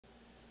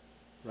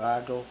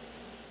Rigol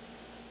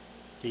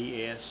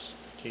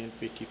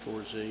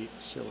DS1054Z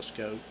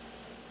oscilloscope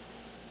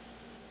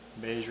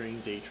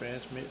measuring the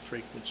transmit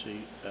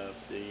frequency of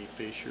the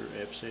Fisher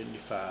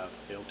F75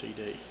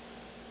 LTD.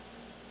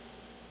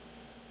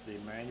 The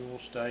manual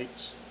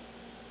states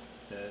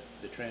that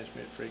the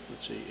transmit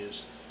frequency is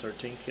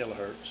 13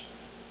 kilohertz.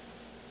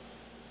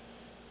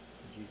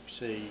 As you can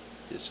see,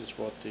 this is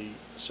what the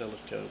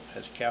oscilloscope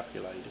has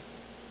calculated.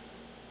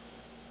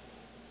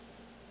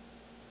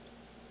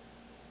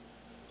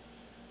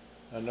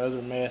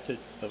 Another method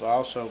of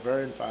also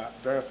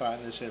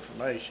verifying this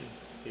information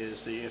is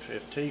the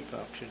FFT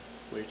function,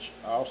 which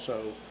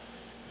also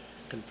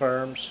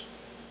confirms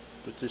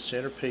with the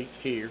center peak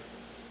here,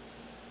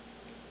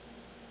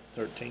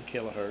 13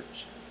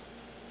 kilohertz.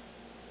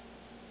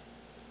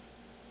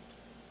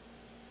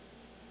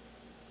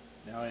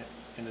 Now,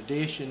 in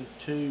addition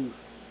to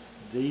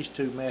these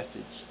two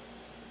methods,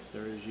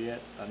 there is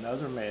yet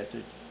another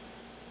method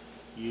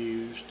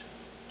used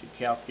to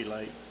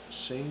calculate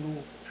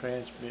single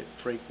transmit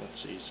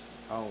frequencies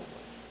only.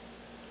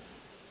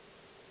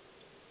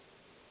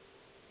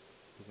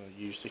 We're going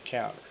to use the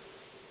counter.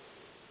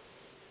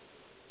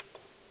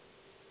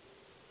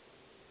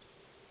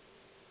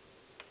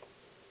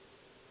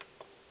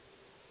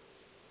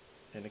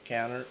 And the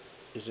counter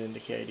is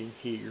indicating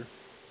here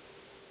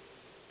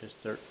is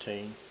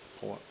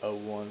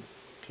 13.01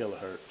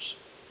 kilohertz.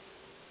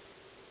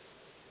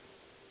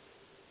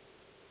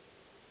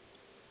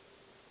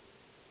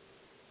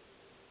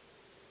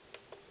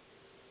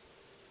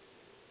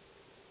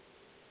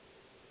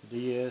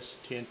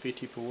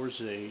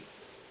 DS1054Z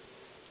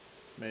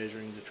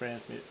measuring the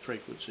transmit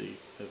frequency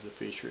of the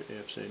Fisher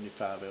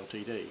F75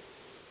 LTD.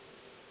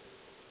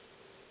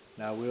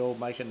 Now, I will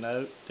make a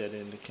note that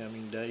in the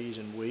coming days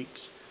and weeks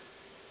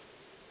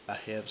I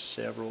have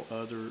several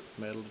other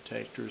metal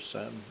detectors.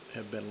 Some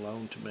have been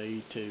loaned to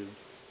me to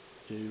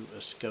do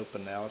a scope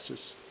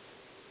analysis,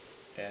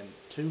 and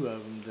two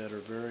of them that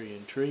are very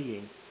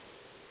intriguing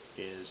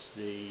is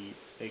the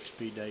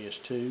XP Deus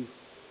 2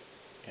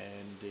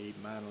 and the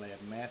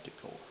Minelab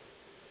Manticore.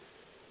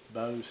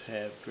 Both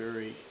have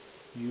very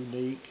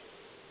unique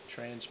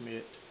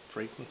transmit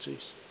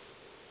frequencies,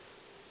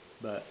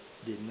 but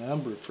the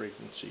number of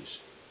frequencies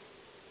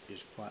is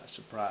quite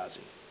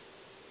surprising.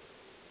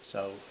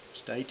 So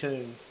stay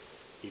tuned.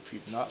 If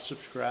you've not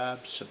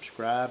subscribed,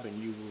 subscribe,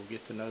 and you will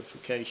get the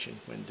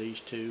notification when these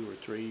 2 or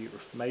 3 or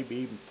maybe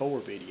even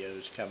 4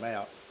 videos come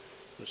out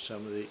with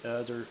some of the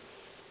other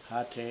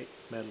high-tech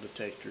metal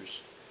detectors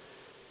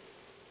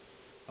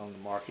on the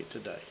market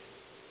today.